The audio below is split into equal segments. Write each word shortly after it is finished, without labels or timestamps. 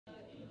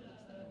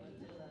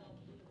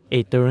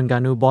A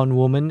Terengganu-born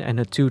woman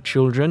and her 2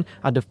 children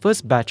are the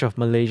first batch of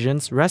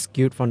Malaysians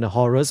rescued from the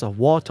horrors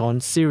of war-torn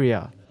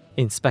Syria.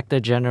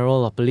 Inspector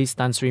General of Police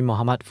Tan Sri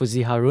Muhammad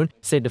Fuzi Harun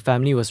said the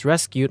family was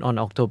rescued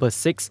on October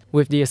 6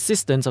 with the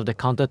assistance of the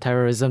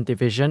Counter-Terrorism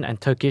Division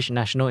and Turkish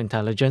National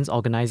Intelligence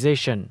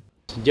Organisation.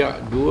 Sejak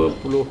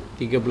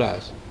 2013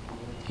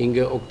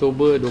 hingga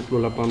Oktober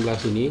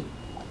 2018 ini,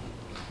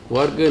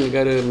 warga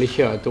negara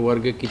Malaysia atau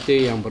warga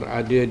kita yang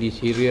berada di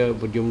Syria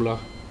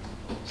berjumlah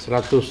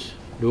 102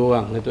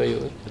 orang, Datuk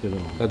Ayub.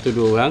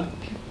 102 orang.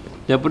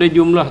 Daripada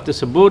jumlah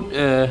tersebut,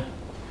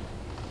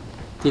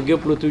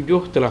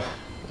 37 telah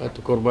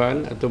atau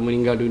korban atau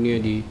meninggal dunia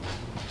di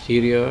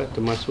Syria,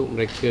 termasuk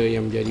mereka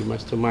yang menjadi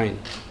mastermind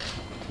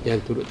yang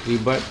turut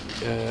terlibat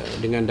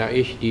dengan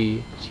Daesh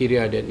di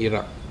Syria dan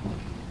Iraq.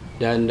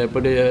 Dan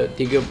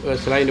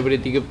selain daripada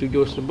 37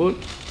 tersebut,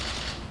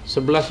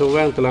 11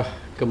 orang telah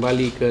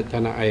kembali ke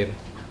tanah air.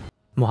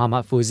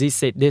 Muhammad Fuzi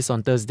said this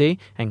on Thursday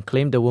and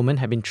claimed the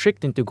woman had been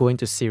tricked into going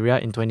to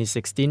Syria in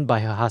 2016 by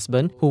her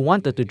husband, who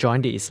wanted to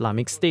join the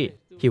Islamic State.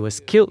 He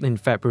was killed in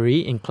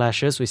February in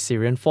clashes with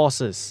Syrian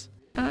forces.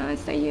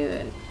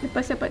 Saya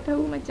lepas dapat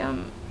tahu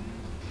macam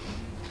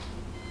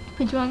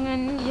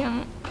perjuangan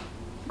yang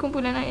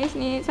kumpulan IS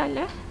ni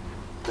salah.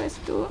 Lepas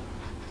tu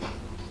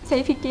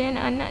saya fikir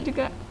anak-anak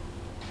juga,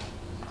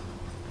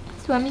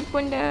 suami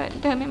pun dah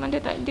memang dah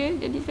tak ada.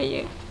 Jadi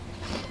saya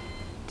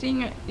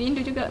teringat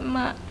rindu juga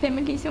mak,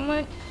 family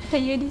semua.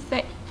 Saya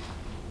decide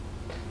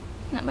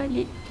nak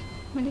balik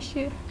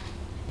Malaysia.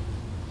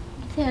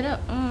 Saya harap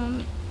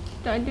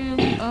tak ada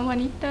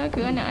wanita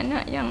ke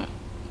anak-anak yang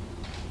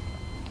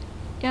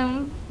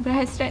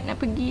berhasrat nak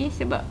pergi,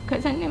 sebab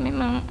kat sana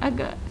memang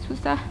agak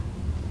susah.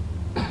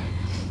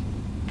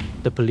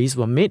 The police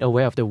were made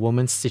aware of the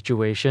woman's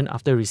situation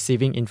after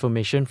receiving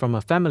information from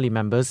her family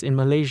members in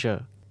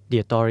Malaysia.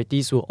 The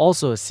authorities will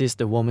also assist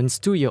the woman's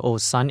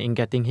 2-year-old son in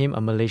getting him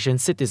a Malaysian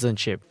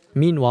citizenship.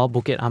 Meanwhile,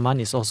 Bukit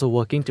Aman is also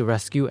working to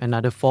rescue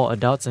another 4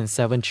 adults and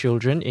 7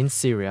 children in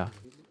Syria.